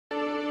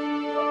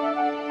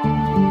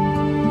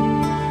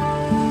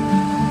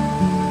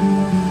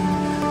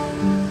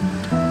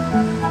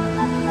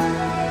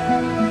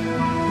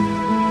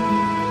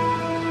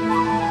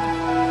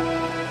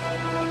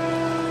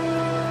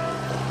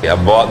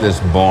I bought this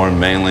barn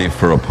mainly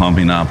for a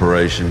pumping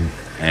operation,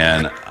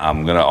 and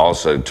I'm going to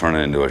also turn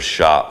it into a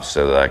shop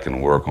so that I can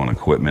work on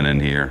equipment in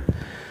here.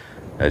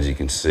 As you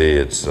can see,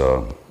 it's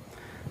a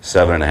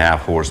 7.5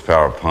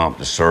 horsepower pump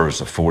to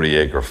service a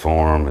 40-acre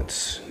farm.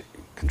 It's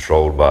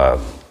controlled by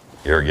an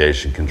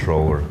irrigation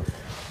controller.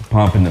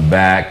 Pump in the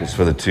back is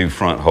for the two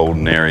front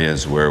holding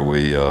areas where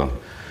we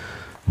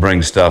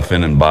bring stuff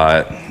in and buy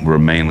it. We're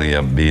mainly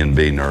a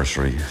B&B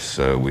nursery,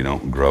 so we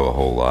don't grow a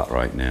whole lot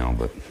right now,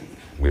 but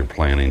we're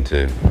planning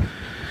to.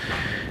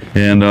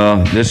 And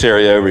this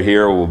area over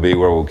here will be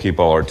where we'll keep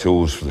all our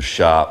tools for the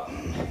shop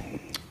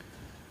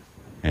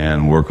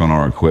and work on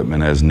our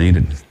equipment as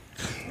needed.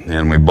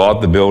 And we bought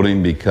the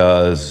building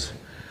because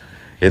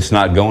it's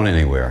not going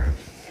anywhere.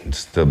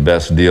 It's the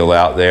best deal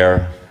out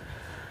there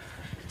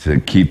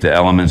to keep the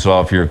elements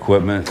off your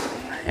equipment,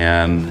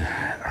 and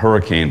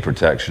hurricane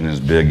protection is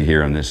big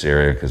here in this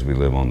area because we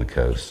live on the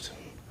coast.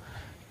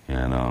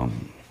 And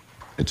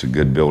it's a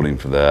good building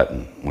for that.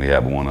 And we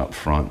have one up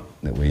front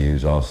that we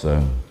use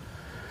also.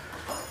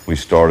 We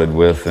started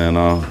with, and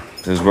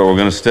this is what we're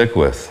going to stick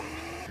with.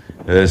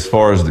 As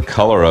far as the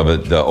color of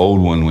it, the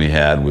old one we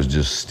had was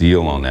just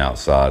steel on the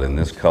outside, and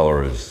this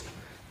color is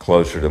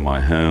closer to my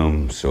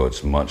home, so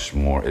it's much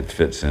more, it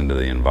fits into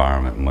the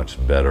environment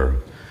much better.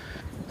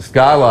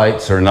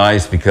 Skylights are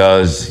nice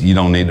because you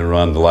don't need to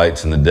run the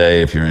lights in the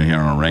day. If you're in here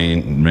on a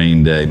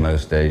rain day,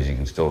 most days you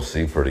can still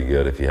see pretty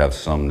good if you have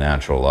some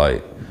natural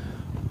light.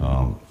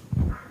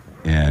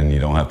 And you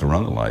don't have to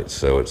run the lights,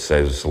 so it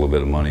saves us a little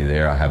bit of money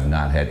there. I have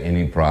not had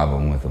any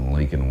problem with them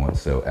leaking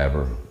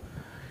whatsoever.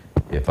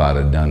 If I'd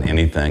have done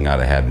anything, I'd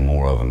have had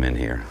more of them in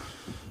here.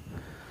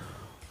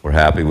 We're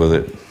happy with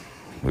it.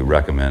 We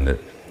recommend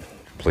it.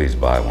 Please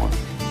buy one.